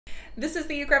This is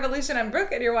the Uke Revolution. I'm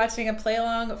Brooke, and you're watching a play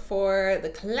along for the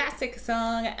classic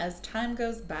song As Time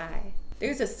Goes By.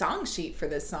 There's a song sheet for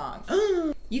this song.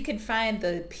 You can find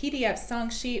the PDF song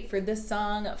sheet for this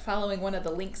song following one of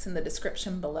the links in the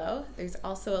description below. There's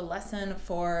also a lesson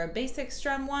for basic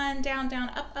strum 1, down, down,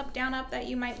 up, down, up that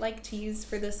you might like to use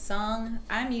for this song.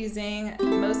 I'm using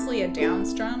mostly a down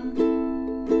strum.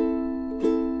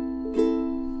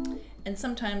 And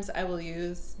sometimes I will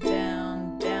use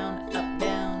down, down, up,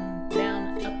 down,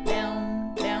 down, up,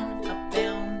 down, down, up,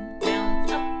 down,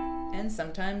 down, up. And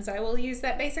sometimes I will use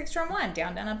that basic strum 1,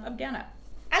 down, down, up, down, up.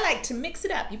 I like to mix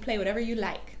it up. You play whatever you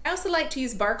like. I also like to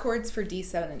use bar chords for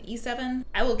D7 and E7.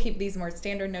 I will keep these more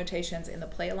standard notations in the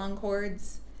play along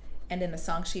chords and in the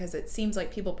song sheet because it seems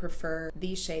like people prefer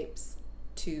these shapes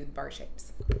to bar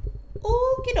shapes.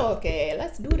 Okie dokie,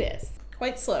 let's do this.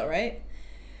 Quite slow, right?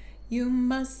 You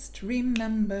must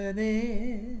remember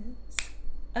this.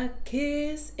 A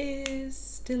kiss is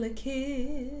still a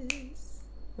kiss.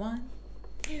 1,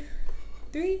 2,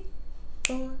 3,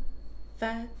 4,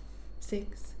 5,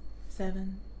 6,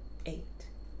 7, 8.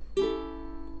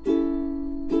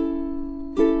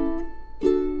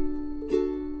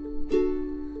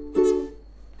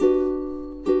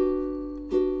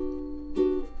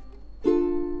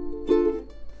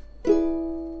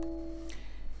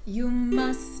 You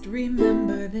must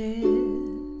remember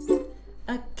this.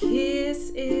 A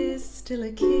kiss is still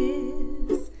a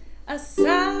kiss. A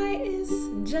sigh is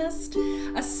just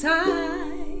a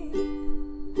sigh.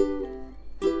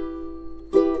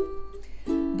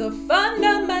 The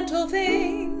fundamental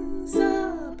things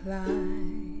apply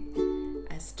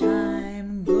as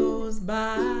time goes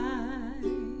by.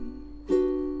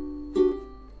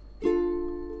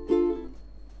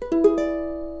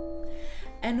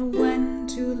 And when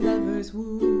two lovers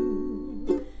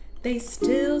woo, they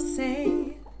still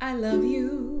say, I love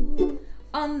you.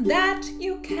 On that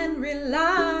you can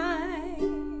rely.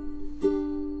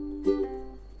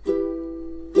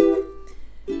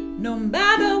 No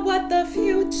matter what the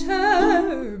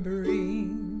future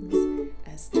brings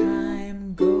as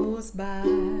time goes by.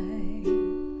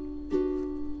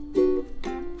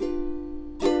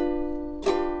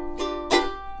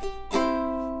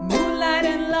 Moonlight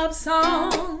and love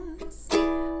songs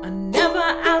are never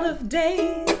out of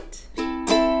date.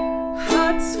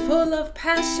 Hearts full of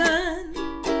passion,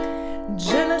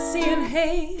 jealousy and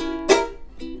hate.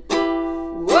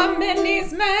 Woman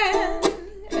needs man,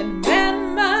 and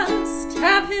man must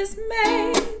have his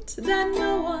mate that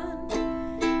no one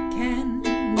can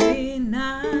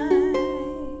deny.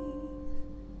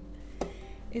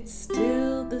 It's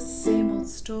still the same old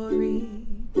story,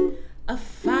 a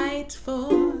fight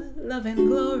for love and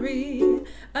glory,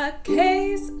 a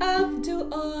case of do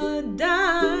or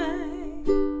die.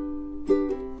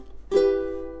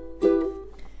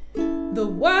 The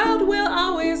world will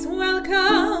always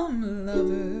welcome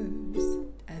lovers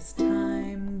as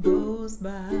time goes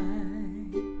by.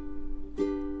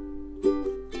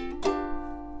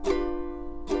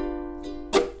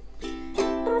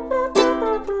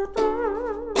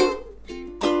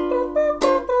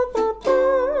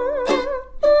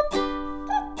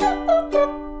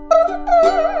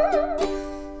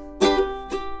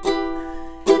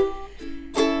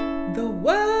 The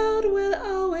world will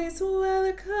always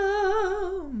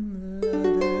welcome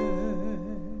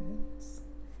lovers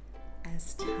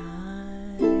as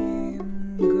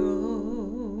time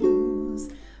goes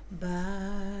by.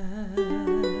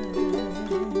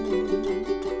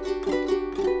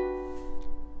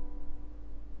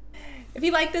 If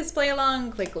you like this play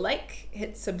along, click like,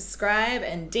 hit subscribe,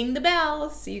 and ding the bell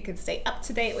so you can stay up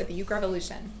to date with the Uke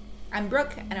Revolution. I'm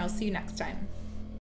Brooke, and I'll see you next time.